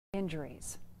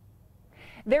Injuries.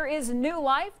 There is new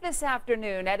life this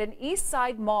afternoon at an East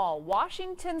Side mall.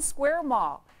 Washington Square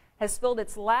Mall has filled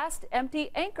its last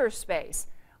empty anchor space.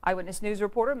 Eyewitness News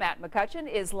reporter Matt McCutcheon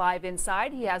is live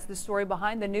inside. He has the story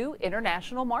behind the new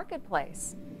International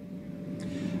Marketplace.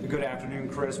 Good afternoon,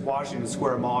 Chris. Washington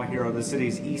Square Mall here on the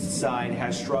city's east side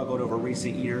has struggled over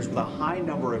recent years with a high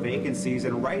number of vacancies.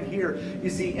 And right here, you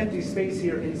see empty space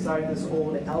here inside this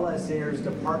old LS Ayres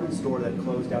department store that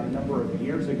closed down a number of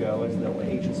years ago as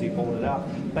the agency folded out.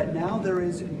 But now there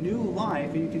is new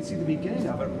life, and you can see the beginning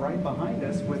of it right behind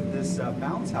us with this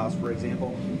bounce house, for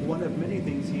example. One of many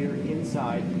things here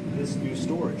inside this new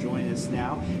store. Joining us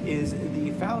now is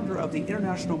the founder of the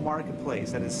International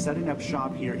Marketplace that is setting up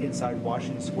shop here inside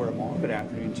Washington Square Mall. Good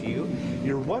afternoon to you.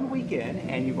 You're 1 week in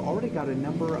and you've already got a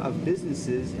number of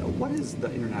businesses. What is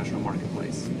the International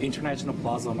Marketplace? International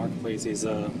Plaza Marketplace is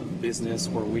a business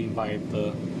where we invite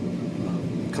the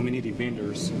community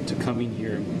vendors to come in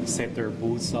here and set their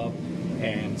booths up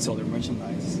and sell their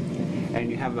merchandise. And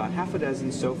you have about half a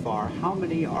dozen so far. How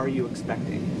many are you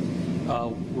expecting?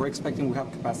 We're expecting we have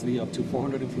a capacity up to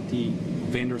 450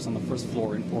 vendors on the first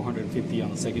floor and 450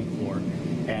 on the second floor.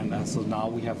 And so now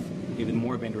we have even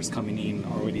more vendors coming in,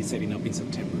 already setting up in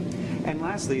September. And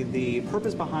lastly, the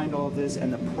purpose behind all of this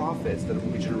and the profits that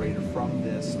will be generated from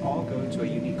this all go to a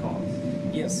unique cause.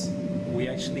 Yes,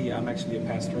 I'm actually a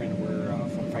pastor, and we're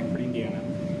from Frankfort, Indiana.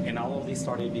 And all of this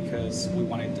started because we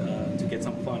wanted to get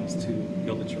some funds to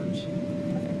build a church.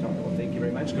 Well, thank you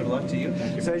very much. Good luck to you.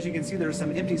 So as you can see, there's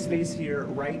some empty space here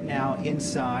right now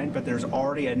inside, but there's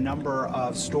already a number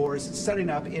of stores setting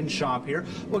up in shop here.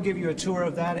 We'll give you a tour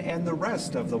of that and the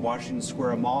rest of the Washington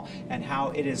Square Mall and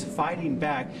how it is fighting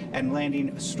back and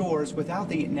landing stores without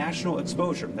the national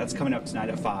exposure. That's coming up tonight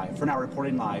at 5. For now,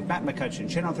 reporting live, Matt McCutcheon,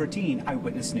 Channel 13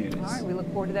 Eyewitness News. All right, we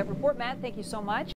look forward to that report, Matt. Thank you so much.